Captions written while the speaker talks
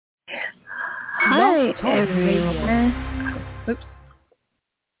Hi, everyone. Oops.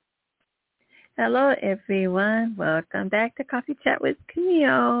 Hello, everyone. Welcome back to Coffee Chat with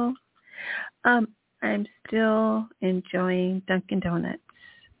Camille. I'm still enjoying Dunkin' Donuts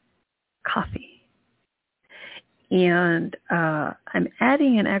coffee. And I'm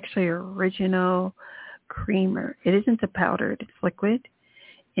adding an actually original creamer. It isn't a powdered, it's liquid.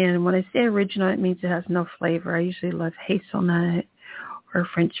 And when I say original, it means it has no flavor. I usually love hazelnut or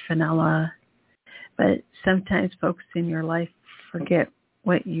French vanilla. But sometimes folks in your life forget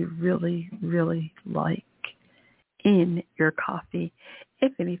what you really, really like in your coffee,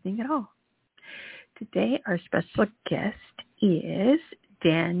 if anything at all. Today, our special guest is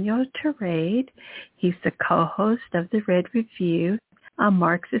Daniel Terade. He's the co-host of the Red Review, a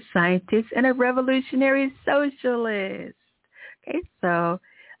Marxist scientist and a revolutionary socialist. Okay, so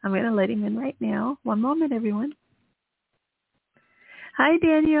I'm going to let him in right now. One moment, everyone. Hi,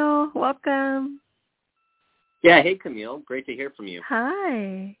 Daniel. Welcome. Yeah, hey, Camille. Great to hear from you.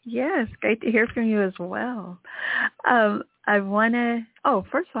 Hi. Yes, great to hear from you as well. I want to,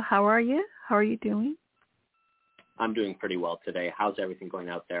 first of all, how are you? How are you doing? I'm doing pretty well today. How's everything going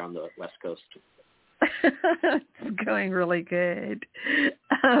out there on the West Coast? It's going really good.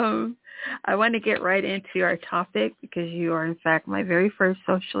 I want to get right into our topic because you are, in fact, my very first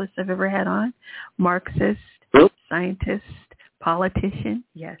socialist I've ever had on. Marxist, scientist, politician.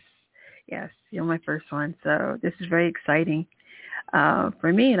 Yes, you're my first one. So this is very exciting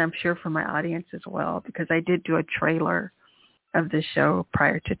for me, and I'm sure for my audience as well, because I did do a trailer of the show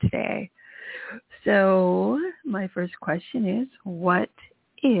prior to today. So my first question is, what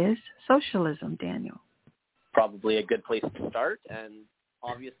is socialism, Daniel? Probably a good place to start. And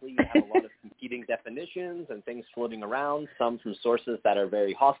obviously you have a lot of competing definitions and things floating around, some from sources that are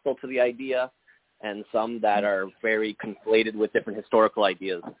very hostile to the idea and some that are very conflated with different historical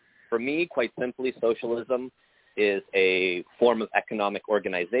ideas. For me, quite simply, socialism is a form of economic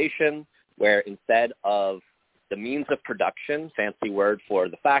organization where instead of the means of production, fancy word for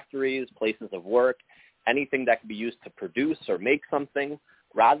the factories, places of work, anything that can be used to produce or make something,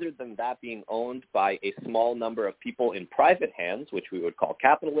 rather than that being owned by a small number of people in private hands, which we would call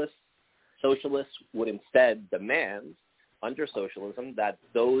capitalists, socialists would instead demand, under socialism, that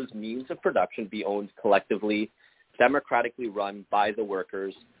those means of production be owned collectively, democratically run by the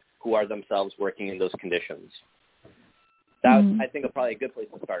workers who are themselves working in those conditions. That, I think, is probably a good place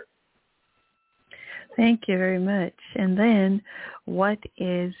to start. Thank you very much. And then what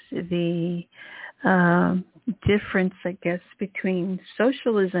is the difference, I guess, between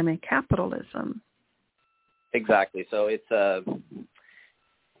socialism and capitalism? Exactly. So it's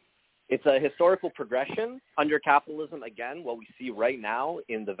a historical progression. Under capitalism, again, what we see right now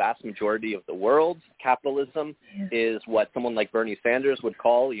in the vast majority of the world, capitalism is what someone like Bernie Sanders would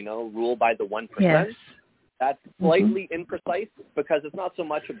call, rule by the 1%. Yes. That's slightly imprecise because it's not so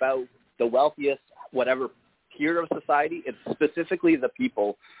much about the wealthiest, whatever tier of society. It's specifically the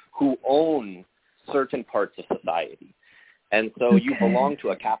people who own certain parts of society. And so you belong to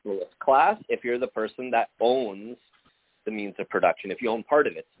a capitalist class if you're the person that owns the means of production, if you own part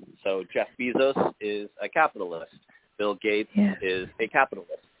of it. So Jeff Bezos is a capitalist. Bill Gates is a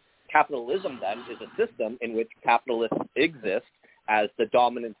capitalist. Capitalism, then, is a system in which capitalists exist as the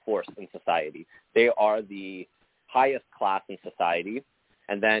dominant force in society. They are the highest class in society.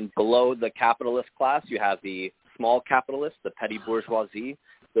 And then below the capitalist class, you have the small capitalists, the petty bourgeoisie.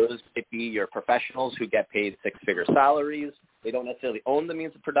 Those might be your professionals who get paid six-figure salaries. They don't necessarily own the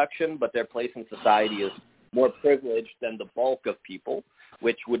means of production, but their place in society is more privileged than the bulk of people,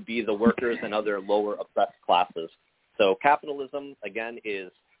 which would be the workers and other lower oppressed classes. So capitalism, again,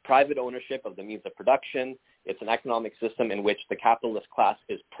 is private ownership of the means of production. It's an economic system in which the capitalist class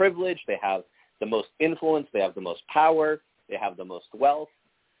is privileged. They have the most influence. They have the most power. They have the most wealth.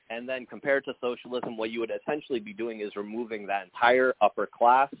 And then compared to socialism, what you would essentially be doing is removing that entire upper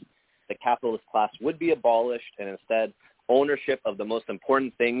class. The capitalist class would be abolished, and instead ownership of the most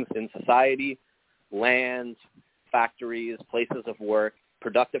important things in society, land, factories, places of work,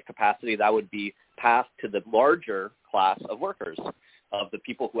 productive capacity, that would be passed to the larger class of workers, of the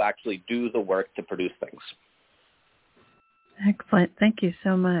people who actually do the work to produce things. Excellent. Thank you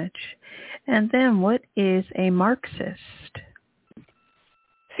so much. And then what is a Marxist?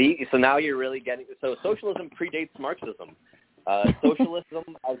 See, so now you're really getting, so socialism predates Marxism.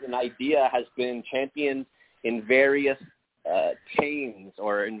 Socialism as an idea has been championed in various chains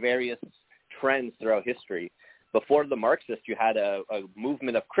or in various trends throughout history. Before the Marxists, you had a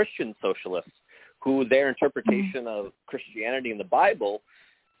movement of Christian socialists who their interpretation of Christianity in the Bible,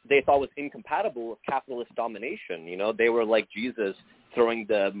 they thought was incompatible with capitalist domination. You know, they were like Jesus, throwing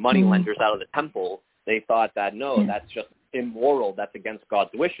the money lenders out of the temple, they thought that, no, that's just immoral. That's against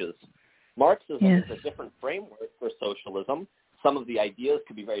God's wishes. Marxism is a different framework for socialism. Some of the ideas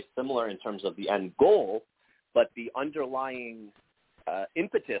could be very similar in terms of the end goal, but the underlying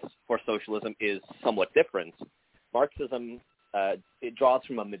impetus for socialism is somewhat different. Marxism, it draws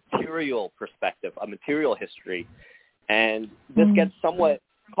from a material perspective, a material history, and this gets somewhat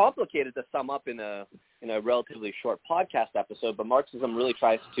complicated to sum up in a relatively short podcast episode. But Marxism really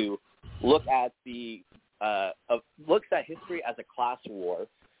tries to look at looks at history as a class war.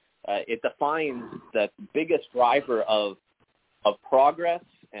 It defines the biggest driver of progress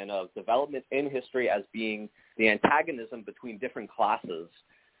and of development in history as being the antagonism between different classes.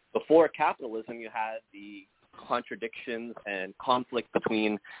 Before capitalism, you had the contradictions and conflict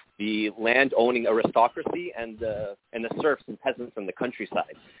between the land-owning aristocracy and the serfs and peasants in the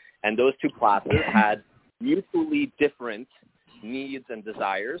countryside. And those two classes had mutually different needs and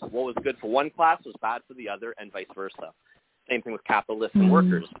desires. What was good for one class was bad for the other, and vice versa. Same thing with capitalists and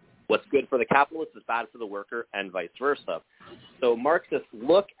workers. What's good for the capitalist is bad for the worker, and vice versa. So Marxists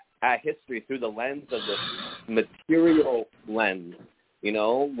look at history through the lens of this material lens. You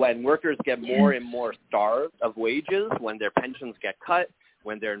know, when workers get more and more starved of wages, when their pensions get cut,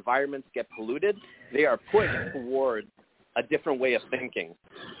 when their environments get polluted, they are pushed towards a different way of thinking.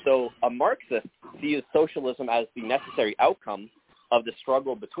 So a Marxist sees socialism as the necessary outcome of the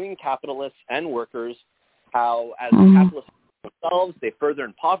struggle between capitalists and workers, how as capitalists themselves, they further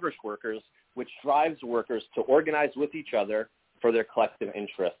impoverish workers, which drives workers to organize with each other for their collective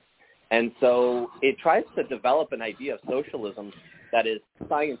interests. And so it tries to develop an idea of socialism that is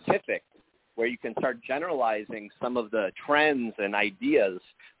scientific, where you can start generalizing some of the trends and ideas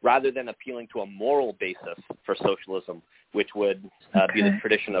rather than appealing to a moral basis for socialism, which would be the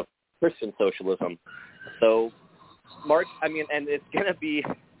tradition of Christian socialism. So and it's going to be,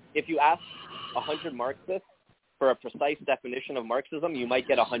 if you ask 100 Marxists for a precise definition of Marxism, you might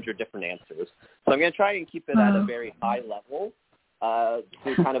get 100 different answers. So I'm going to try and keep it at a very high level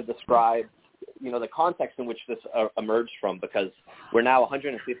to kind of describe, the context in which this emerged from, because we're now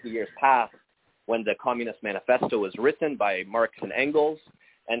 150 years past when the Communist Manifesto was written by Marx and Engels,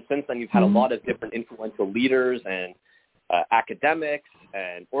 and since then you've had a lot of different influential leaders and academics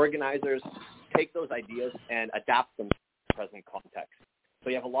and organizers take those ideas and adapt them to the present context. So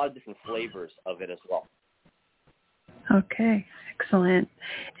you have a lot of different flavors of it as well. Okay, excellent.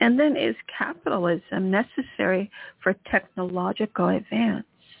 And then, is capitalism necessary for technological advance?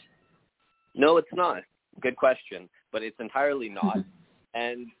 No, it's not. Good question, but it's entirely not.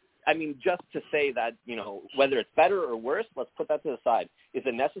 And I mean, just to say that, whether it's better or worse, let's put that to the side. Is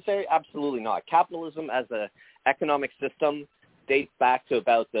it necessary? Absolutely not. Capitalism as an economic system dates back to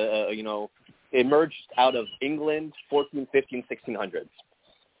about emerged out of England, 1415, 1600s.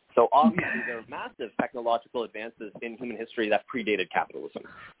 So obviously there are massive technological advances in human history that predated capitalism.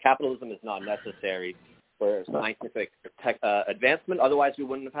 Capitalism is not necessary for scientific advancement. Otherwise, we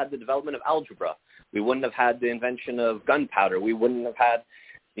wouldn't have had the development of algebra. We wouldn't have had the invention of gunpowder. We wouldn't have had,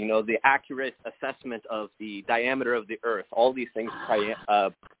 the accurate assessment of the diameter of the Earth. All these things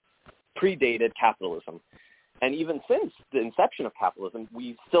predated capitalism. And even since the inception of capitalism,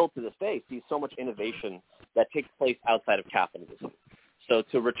 we still to this day see so much innovation that takes place outside of capitalism. So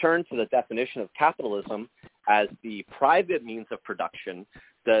to return to the definition of capitalism as the private means of production,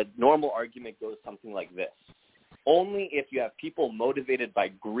 the normal argument goes something like this. Only if you have people motivated by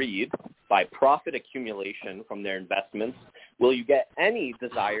greed, by profit accumulation from their investments, will you get any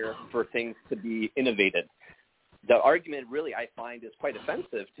desire for things to be innovated. The argument really, I find, is quite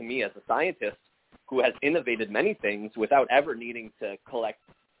offensive to me as a scientist who has innovated many things without ever needing to collect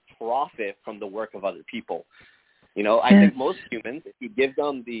profit from the work of other people. I think most humans, if you give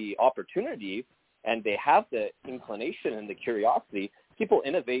them the opportunity and they have the inclination and the curiosity, people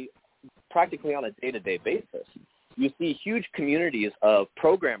innovate practically on a day-to-day basis. You see huge communities of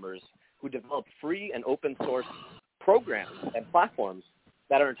programmers who develop free and open source programs and platforms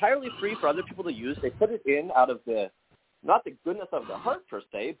that are entirely free for other people to use. They put it in out of not the goodness of the heart per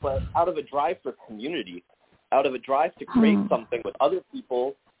se, but out of a drive for community, out of a drive to create something with other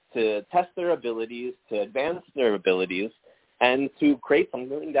people, to test their abilities, to advance their abilities, and to create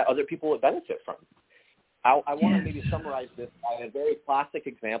something that other people would benefit from. I want to maybe summarize this by a very classic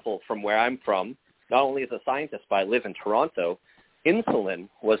example from where I'm from. Not only as a scientist, but I live in Toronto. Insulin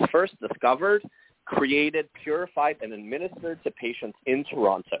was first discovered, created, purified, and administered to patients in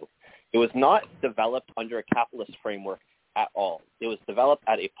Toronto. It was not developed under a capitalist framework at all. It was developed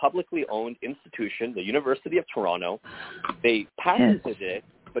at a publicly owned institution, the University of Toronto. They patented it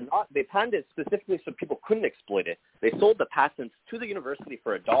but they patented it specifically so people couldn't exploit it. They sold the patents to the university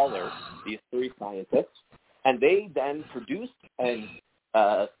for $1, these 3 scientists, and they then produced and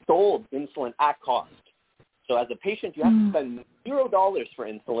sold insulin at cost. So as a patient, you have to spend $0 for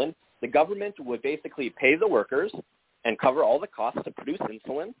insulin. The government would basically pay the workers and cover all the costs to produce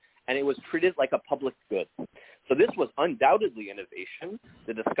insulin, and it was treated like a public good. So this was undoubtedly innovation.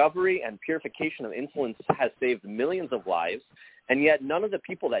 The discovery and purification of insulin has saved millions of lives, and yet none of the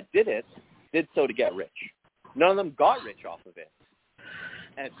people that did it did so to get rich. None of them got rich off of it.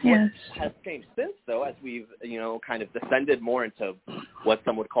 And what has changed since, though, as we've, kind of descended more into what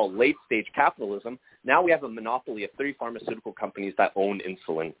some would call late-stage capitalism, now we have a monopoly of 3 pharmaceutical companies that own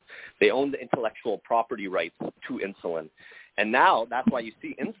insulin. They own the intellectual property rights to insulin. And now that's why you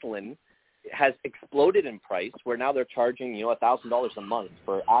see insulin has exploded in price, where now they're charging, $1,000 a month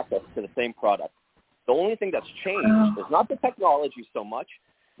for access to the same product. The only thing that's changed is not the technology so much,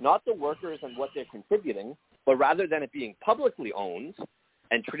 not the workers and what they're contributing, but rather than it being publicly owned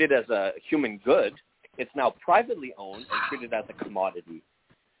and treated as a human good, it's now privately owned and treated as a commodity.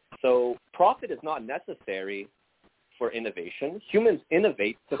 So profit is not necessary for innovation. Humans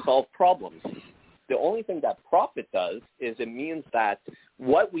innovate to solve problems. The only thing that profit does is it means that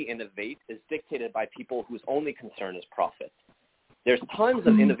what we innovate is dictated by people whose only concern is profit. There's tons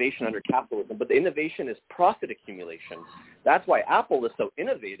of innovation under capitalism, but the innovation is profit accumulation. That's why Apple is so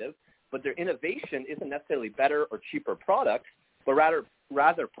innovative, but their innovation isn't necessarily better or cheaper products, but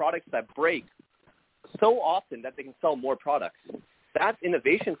rather products that break so often that they can sell more products. That's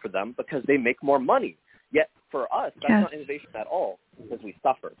innovation for them because they make more money. Yet for us, that's not innovation at all because we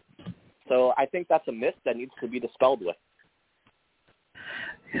suffer. So I think that's a myth that needs to be dispelled with.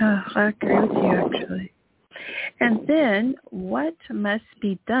 Yeah, I agree with you, actually. And then what must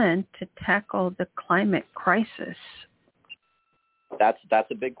be done to tackle the climate crisis? That's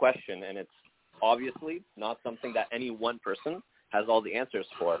a big question, and it's obviously not something that any one person has all the answers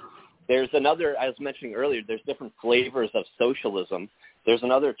for. There's another, as mentioning earlier, there's different flavors of socialism. There's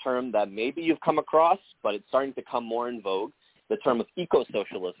another term that maybe you've come across, but it's starting to come more in vogue, the term of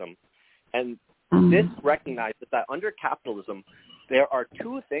eco-socialism. And this recognizes that under capitalism, there are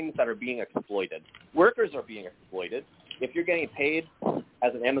 2 things that are being exploited. Workers are being exploited. If you're getting paid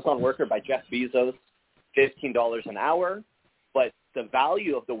as an Amazon worker by Jeff Bezos, $15 an hour, but the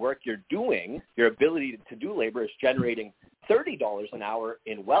value of the work you're doing, your ability to do labor, is generating $30 an hour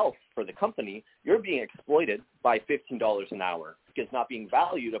in wealth for the company, you're being exploited by $15 an hour. It's not being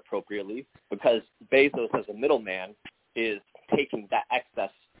valued appropriately because Bezos, as a middleman, is taking that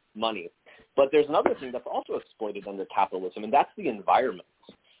excess money. But there's another thing that's also exploited under capitalism, and that's the environment.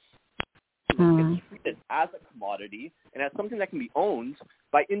 It's treated as a commodity and as something that can be owned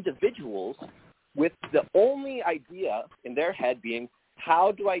by individuals with the only idea in their head being,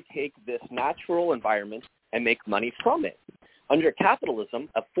 how do I take this natural environment and make money from it? Under capitalism,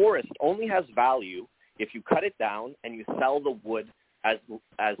 a forest only has value if you cut it down and you sell the wood as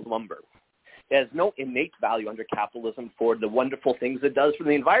lumber. It has no innate value under capitalism for the wonderful things it does for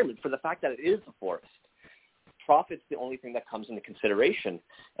the environment, for the fact that it is a forest. Profit's the only thing that comes into consideration.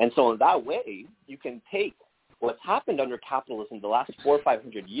 And so in that way, you can take what's happened under capitalism the last 400 or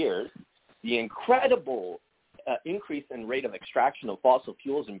 500 years, the incredible increase in rate of extraction of fossil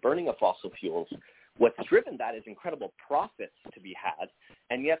fuels and burning of fossil fuels. What's driven that is incredible profits to be had,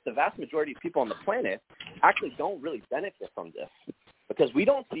 and yet the vast majority of people on the planet actually don't really benefit from this because we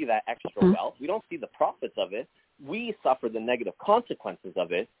don't see that extra wealth. We don't see the profits of it. We suffer the negative consequences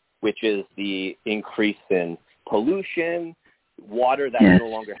of it, which is the increase in pollution, water that's no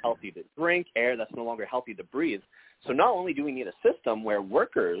longer healthy to drink, air that's no longer healthy to breathe. So not only do we need a system where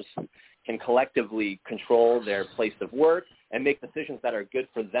workers can collectively control their place of work and make decisions that are good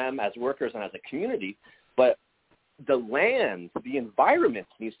for them as workers and as a community, but the land, the environment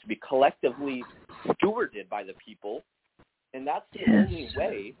needs to be collectively stewarded by the people, and that's the only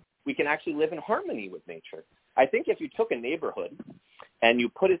way we can actually live in harmony with nature. I think if you took a neighborhood and you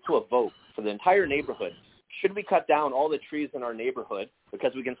put it to a vote for the entire neighborhood, should we cut down all the trees in our neighborhood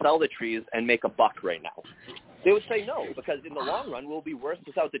because we can sell the trees and make a buck right now? They would say no, because in the long run, we'll be worse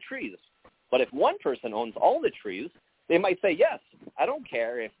without the trees. But if one person owns all the trees, they might say, yes, I don't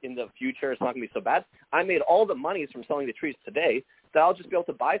care if in the future it's not going to be so bad. I made all the monies from selling the trees today, that I'll just be able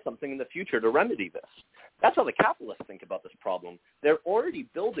to buy something in the future to remedy this. That's how the capitalists think about this problem. They're already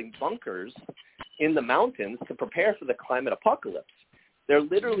building bunkers in the mountains to prepare for the climate apocalypse. They're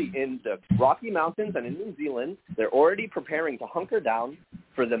literally in the Rocky Mountains and in New Zealand. They're already preparing to hunker down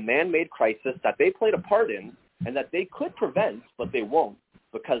for the man-made crisis that they played a part in and that they could prevent, but they won't,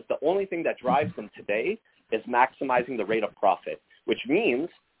 because the only thing that drives them today is maximizing the rate of profit. which means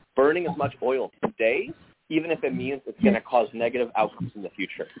burning as much oil today, even if it means it's going to cause negative outcomes in the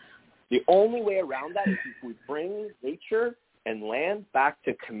future. The only way around that is if we bring nature and land back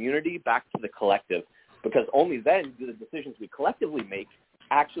to community, back to the collective, because only then do the decisions we collectively make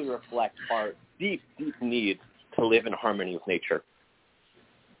actually reflect our deep, deep need to live in harmony with nature.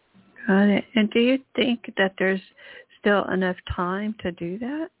 Got it. And do you think that there's still enough time to do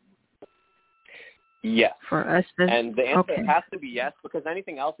that? Yes. For us to, and the answer has to be yes, because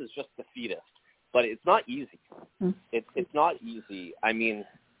anything else is just defeatist. But it's not easy. It's not easy. I mean,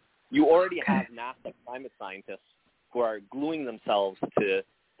 you already have NASA climate scientists who are gluing themselves to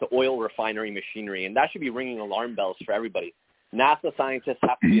oil refinery machinery, and that should be ringing alarm bells for everybody. NASA scientists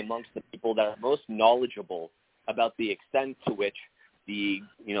have to be amongst the people that are most knowledgeable about the extent to which the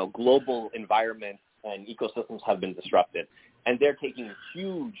global environment and ecosystems have been disrupted. And they're taking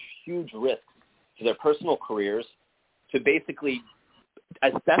huge, huge risks to their personal careers to basically,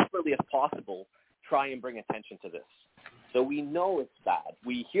 as desperately as possible, try and bring attention to this. So we know it's bad.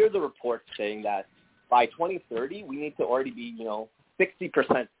 We hear the reports saying that by 2030, we need to already be,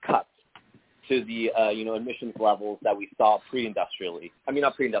 60% cut to the, emissions levels that we saw pre-industrially. I mean,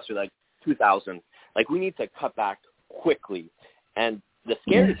 not pre-industrially, like 2000. Like, we need to cut back quickly. And the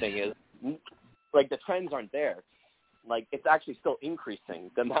scary thing is, like, the trends aren't there. Like, it's actually still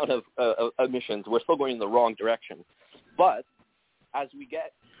increasing, the amount of emissions. We're still going in the wrong direction. But as we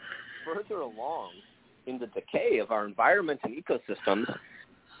get further along in the decay of our environment and ecosystems,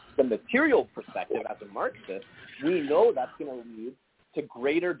 the material perspective as a Marxist, we know that's going to lead to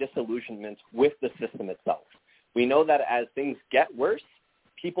greater disillusionment with the system itself. We know that as things get worse,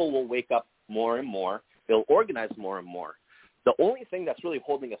 people will wake up more and more. They'll organize more and more. The only thing that's really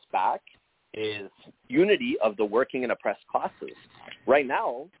holding us back is unity of the working and oppressed classes. Right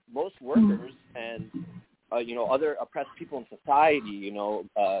now, most workers and other oppressed people in society,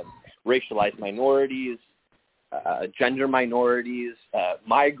 racialized minorities, gender minorities,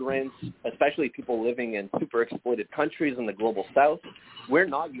 migrants, especially people living in super exploited countries in the global south, we're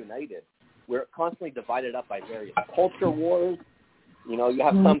not united. We're constantly divided up by various culture wars. You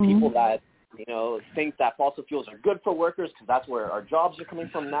have some people that, think that fossil fuels are good for workers because that's where our jobs are coming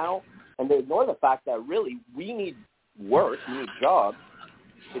from now. And they ignore the fact that really we need work, we need jobs.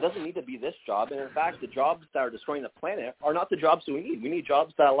 It doesn't need to be this job. And in fact, the jobs that are destroying the planet are not the jobs that we need. We need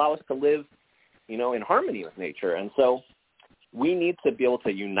jobs that allow us to live, in harmony with nature. And so we need to be able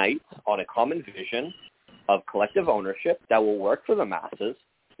to unite on a common vision of collective ownership that will work for the masses.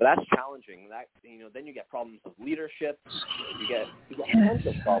 But that's challenging. That then you get problems of leadership. You get tons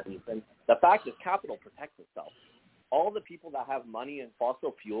of problems. And the fact is, capital protects itself. All the people that have money in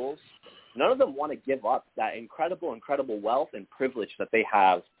fossil fuels, none of them want to give up that incredible, incredible wealth and privilege that they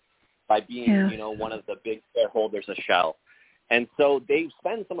have by being, one of the big shareholders of Shell. And so they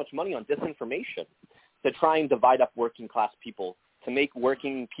spend so much money on disinformation to try and divide up working class people, to make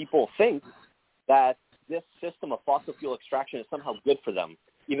working people think that this system of fossil fuel extraction is somehow good for them,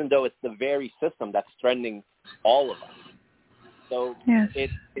 even though it's the very system that's threatening all of us. So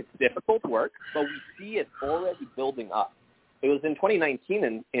it's difficult work, but we see it already building up. It was in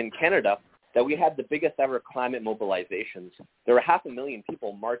 2019 in Canada that we had the biggest ever climate mobilizations. There were 500,000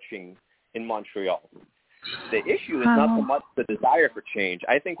 people marching in Montreal. The issue is not so much the desire for change.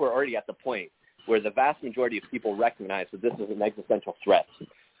 I think we're already at the point where the vast majority of people recognize that this is an existential threat.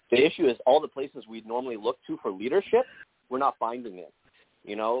 The issue is all the places we'd normally look to for leadership, we're not finding it.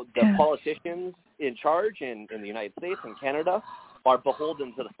 The politicians in charge in the United States and Canada are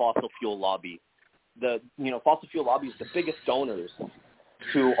beholden to the fossil fuel lobby. The fossil fuel lobby is the biggest donors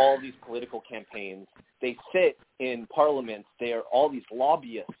to all these political campaigns. They sit in parliament. They are all these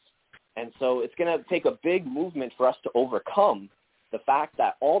lobbyists. And so it's going to take a big movement for us to overcome the fact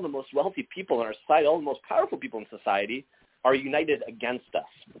that all the most wealthy people in our society, all the most powerful people in society are united against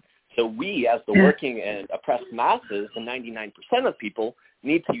us. So we, as the working and oppressed masses, the 99% of people,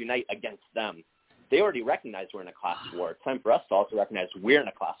 need to unite against them. They already recognize we're in a class war. It's time for us to also recognize we're in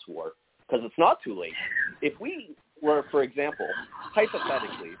a class war, because it's not too late. If we were, for example,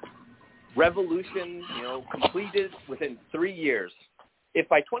 hypothetically, revolution, completed within 3 years, if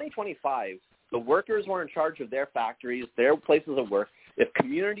by 2025 the workers were in charge of their factories, their places of work, if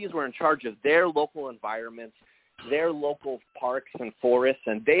communities were in charge of their local environments, their local parks and forests,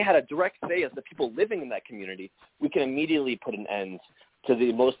 and they had a direct say as the people living in that community, we can immediately put an end to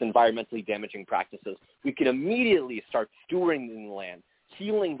the most environmentally damaging practices. We can immediately start stewarding the land,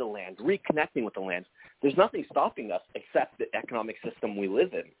 healing the land, reconnecting with the land. There's nothing stopping us except the economic system we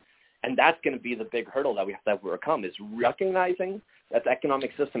live in. And that's going to be the big hurdle that we have to overcome, is recognizing that the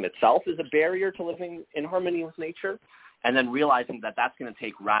economic system itself is a barrier to living in harmony with nature, and then realizing that that's going to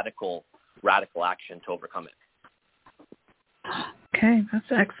take radical action to overcome it. Okay, that's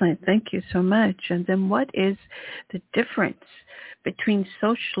excellent. Thank you so much. And then what is the difference between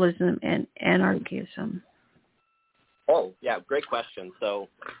socialism and anarchism? Oh, yeah, great question. So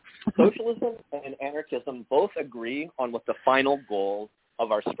socialism and anarchism both agree on what the final goal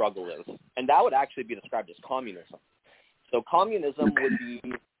of our struggle is, and that would actually be described as communism. So communism would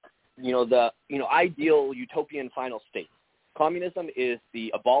be, the ideal utopian final state. Communism is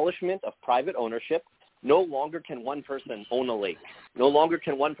the abolishment of private ownership. No longer can one person own a lake. No longer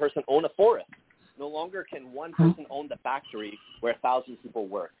can one person own a forest. No longer can one person own the factory where 1,000 people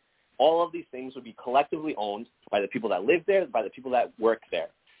work. All of these things would be collectively owned by the people that live there, by the people that work there.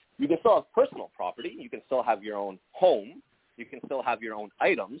 You can still have personal property. You can still have your own home. You can still have your own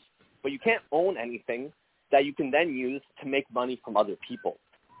items, but you can't own anything that you can then use to make money from other people.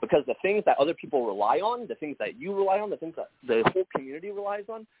 Because the things that other people rely on, the things that you rely on, the things that the whole community relies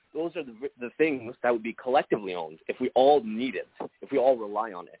on, those are the things that would be collectively owned if we all need it, if we all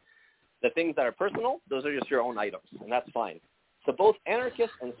rely on it. The things that are personal, those are just your own items, and that's fine. So both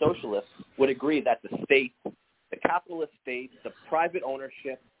anarchists and socialists would agree that the state, the capitalist state, the private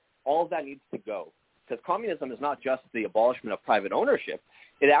ownership, all of that needs to go. Because communism is not just the abolishment of private ownership.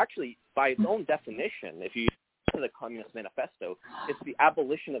 It actually, by its own definition, if you look at the Communist Manifesto, it's the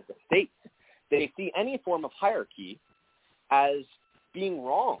abolition of the state. They see any form of hierarchy as being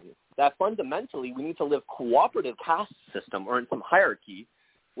wrong, that fundamentally we need to live cooperative caste system or in some hierarchy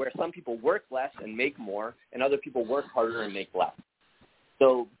where some people work less and make more and other people work harder and make less.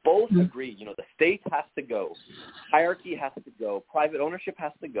 So both agree, the state has to go, hierarchy has to go, private ownership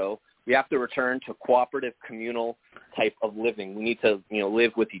has to go. We have to return to cooperative, communal type of living. We need to,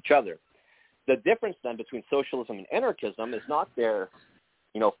 live with each other. The difference then between socialism and anarchism is not their,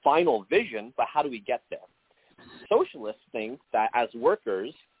 final vision, but how do we get there? Socialists think that as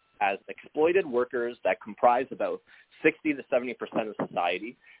workers, as exploited workers that comprise about 60 to 70% of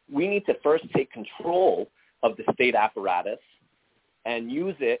society, we need to first take control of the state apparatus and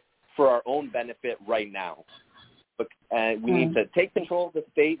use it for our own benefit right now. And we need to take control of the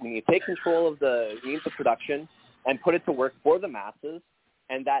state. We need to take control of the means of production and put it to work for the masses.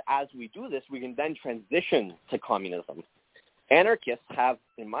 And that as we do this, we can then transition to communism. Anarchists have,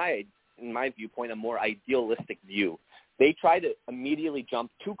 in my viewpoint, a more idealistic view. They try to immediately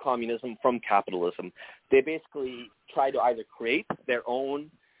jump to communism from capitalism. They basically try to either create their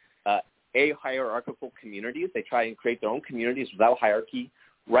own ahierarchical communities. They try and create their own communities without hierarchy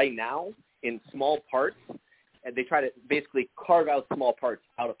right now in small parts. And they try to basically carve out small parts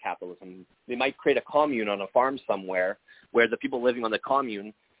out of capitalism. They might create a commune on a farm somewhere where the people living on the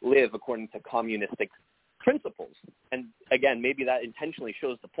commune live according to communistic principles. And again, maybe that intentionally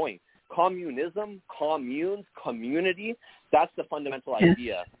shows the point. Communism, communes, community, that's the fundamental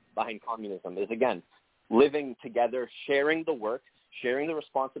idea behind communism is, again, living together, sharing the work, sharing the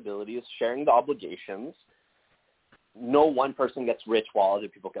responsibilities, sharing the obligations. No one person gets rich while other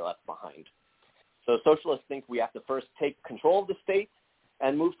people get left behind. So socialists think we have to first take control of the state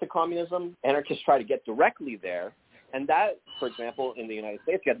and move to communism. Anarchists try to get directly there. And that, for example, in the United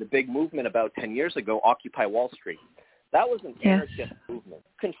States, you had the big movement about 10 years ago, Occupy Wall Street. That was an anarchist movement,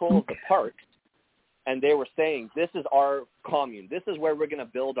 control of the parks. And they were saying, this is our commune. This is where we're going to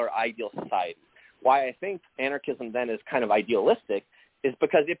build our ideal society. Why I think anarchism then is kind of idealistic is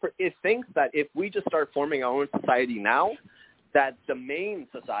because it thinks that if we just start forming our own society now, that the main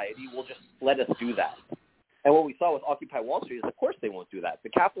society will just let us do that. And what we saw with Occupy Wall Street is, of course, they won't do that. The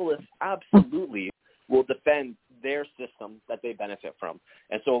capitalists absolutely will defend their system that they benefit from.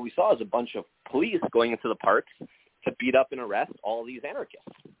 And so what we saw is a bunch of police going into the parks to beat up and arrest all these anarchists.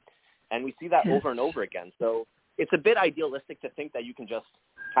 And we see that over and over again. So it's a bit idealistic to think that you can just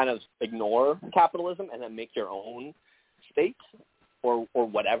kind of ignore capitalism and then make your own state or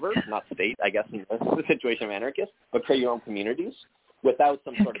whatever, not state, I guess, in the situation of anarchists, but create your own communities without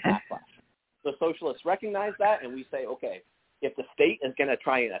some sort of backlash. So socialists recognize that, and we say, okay, if the state is going to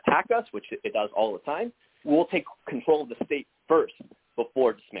try and attack us, which it does all the time, we'll take control of the state first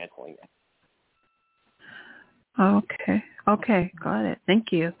before dismantling it. Okay, got it.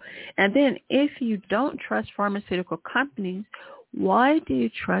 Thank you. And then if you don't trust pharmaceutical companies, why do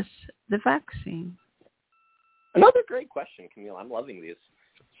you trust the vaccine? Another great question, Camille. I'm loving these.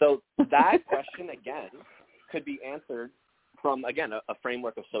 So that question, again, could be answered from, again, a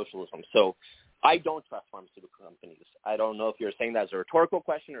framework of socialism. So I don't trust pharmaceutical companies. I don't know if you're saying that as a rhetorical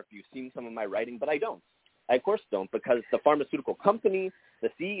question or if you've seen some of my writing, but I don't. I, of course, don't, because the pharmaceutical company, the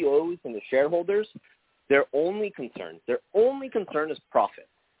CEOs and the shareholders, their only concern is profit.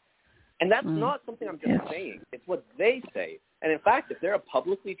 And that's not something I'm just saying. It's what they say. And in fact, if they're a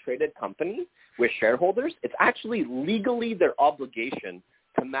publicly traded company with shareholders, it's actually legally their obligation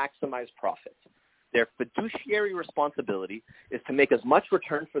to maximize profits. Their fiduciary responsibility is to make as much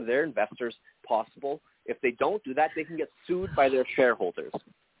return for their investors possible. If they don't do that, they can get sued by their shareholders.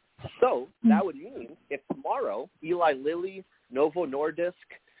 So that would mean if tomorrow Eli Lilly, Novo Nordisk,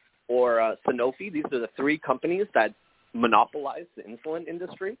 or Sanofi, these are the three companies that monopolize the insulin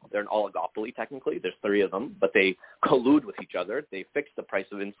industry. They're an oligopoly, technically. There's three of them, but they collude with each other. They fix the price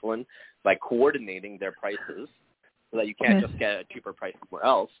of insulin by coordinating their prices so that you can't just get a cheaper price somewhere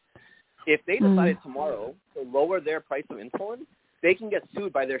else. If they decided tomorrow to lower their price of insulin, they can get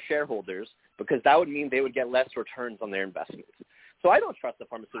sued by their shareholders because that would mean they would get less returns on their investments. So I don't trust the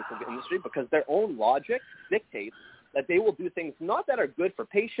pharmaceutical industry because their own logic dictates that they will do things not that are good for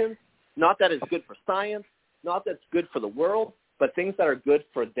patients, not that is good for science, not that's good for the world, but things that are good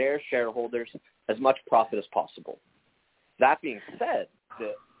for their shareholders, as much profit as possible. That being said,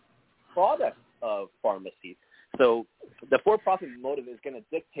 the product of pharmacy, so the for-profit motive is going to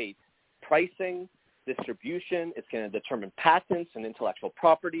dictate pricing, distribution, it's going to determine patents and intellectual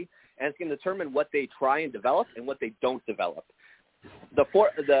property, and it's going to determine what they try and develop and what they don't develop.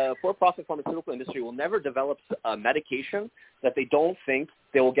 The for-profit pharmaceutical industry will never develop a medication that they don't think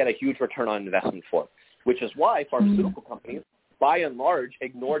they will get a huge return on investment for, which is why pharmaceutical companies, by and large,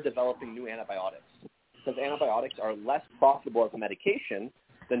 ignore developing new antibiotics, because antibiotics are less profitable as a medication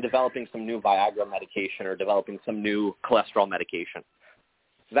than developing some new Viagra medication or developing some new cholesterol medication.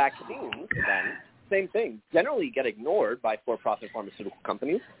 Vaccines, then, same thing, generally get ignored by for-profit pharmaceutical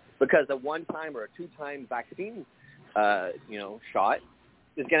companies because a one-time or a two-time vaccine shot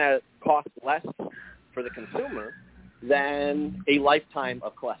is going to cost less for the consumer than a lifetime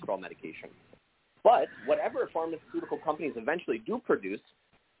of cholesterol medication. But whatever pharmaceutical companies eventually do produce,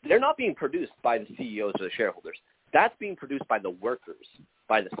 they're not being produced by the CEOs or the shareholders. That's being produced by the workers,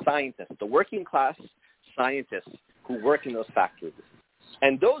 by the scientists, the working class scientists who work in those factories.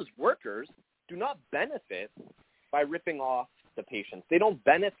 And those workers do not benefit by ripping off the patients. They don't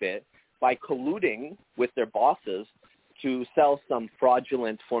benefit by colluding with their bosses to sell some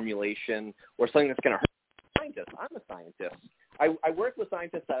fraudulent formulation or something that's going to hurt scientists. I'm a scientist. I work with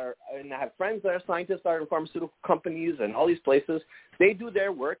scientists and I have friends that are scientists that are in pharmaceutical companies and all these places. They do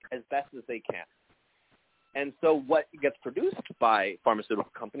their work as best as they can. And so what gets produced by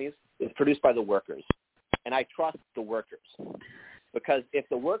pharmaceutical companies is produced by the workers. And I trust the workers. Because if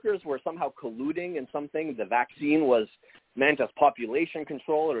the workers were somehow colluding in something, the vaccine was meant as population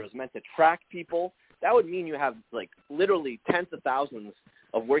control or it was meant to track people, that would mean you have literally tens of thousands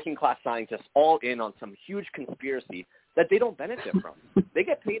of working class scientists all in on some huge conspiracy that they don't benefit from. They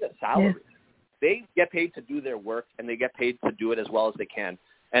get paid a salary. They get paid to do their work, and they get paid to do it as well as they can.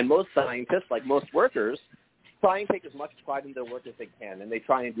 And most scientists, like most workers, try and take as much pride in their work as they can, and they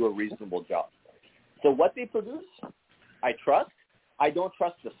try and do a reasonable job. So what they produce, I trust. I don't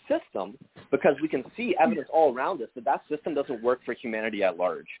trust the system because we can see evidence all around us that system doesn't work for humanity at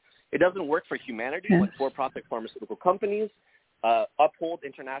large. It doesn't work for humanity when for-profit pharmaceutical companies uphold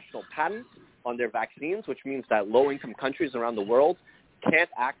international patents on their vaccines, which means that low-income countries around the world can't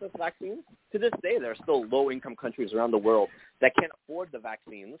access vaccines. To this day, there are still low-income countries around the world that can't afford the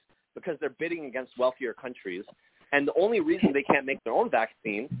vaccines because they're bidding against wealthier countries. And the only reason they can't make their own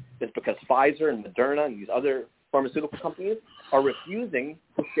vaccine is because Pfizer and Moderna and these other pharmaceutical companies are refusing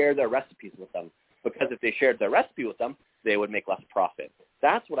to share their recipes with them, because if they shared their recipe with them, they would make less profit.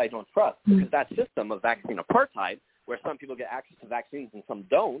 That's what I don't trust, because that system of vaccine apartheid, where some people get access to vaccines and some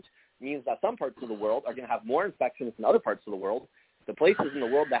don't, means that some parts of the world are going to have more infections than other parts of the world. The places in the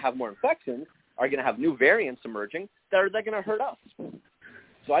world that have more infections are going to have new variants emerging that are going to hurt us.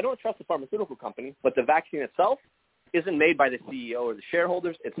 So I don't trust the pharmaceutical company, but the vaccine itself isn't made by the CEO or the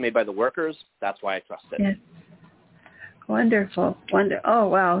shareholders. It's made by the workers. That's why I trust it. Yes. Wonderful. Oh,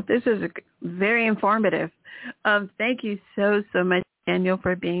 wow. This is very informative. Thank you so much, Daniel,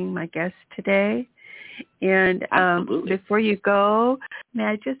 for being my guest today. And before you go, may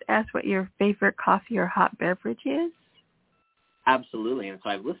I just ask what your favorite coffee or hot beverage is? Absolutely. And so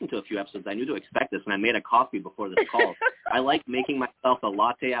I've listened to a few episodes. I knew to expect this, and I made a coffee before this call. I like making myself a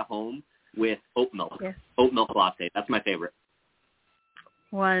latte at home with oat milk. Yes. Oat milk latte. That's my favorite.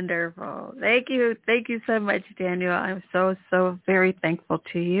 Wonderful. Thank you. Thank you so much, Daniel. I'm so very thankful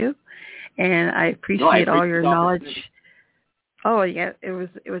to you. And I appreciate all your knowledge. Oh, yeah, it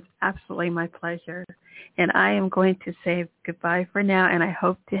was absolutely my pleasure. And I am going to say goodbye for now, and I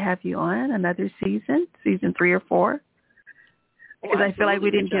hope to have you on another season 3 or 4, because I feel like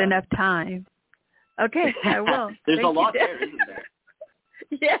we didn't get enough time. Okay, I will. There's a lot there, isn't there?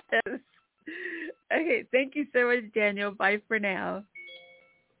 Yes. Okay, thank you so much, Daniel. Bye for now.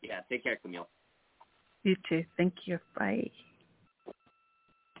 Yeah, take care, Camille. You too. Thank you. Bye.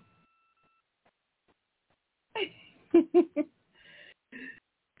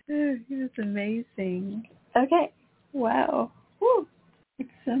 He was amazing. Okay. Wow. Woo.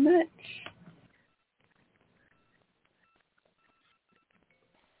 Thanks so much.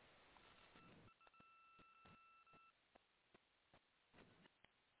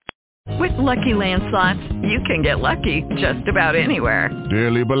 With Lucky Land Slots, you can get lucky just about anywhere.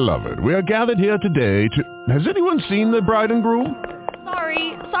 Dearly beloved, we are gathered here today to... Has anyone seen the bride and groom?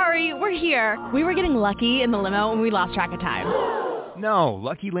 Sorry, we're here. We were getting lucky in the limo and we lost track of time. No,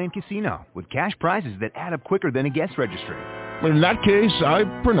 Lucky Land Casino, with cash prizes that add up quicker than a guest registry. In that case, I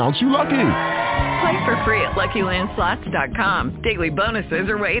pronounce you lucky. Play for free at LuckyLandSlots.com. Daily bonuses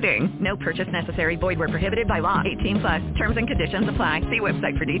are waiting. No purchase necessary. Void where prohibited by law. 18+. Terms and conditions apply. See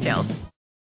website for details.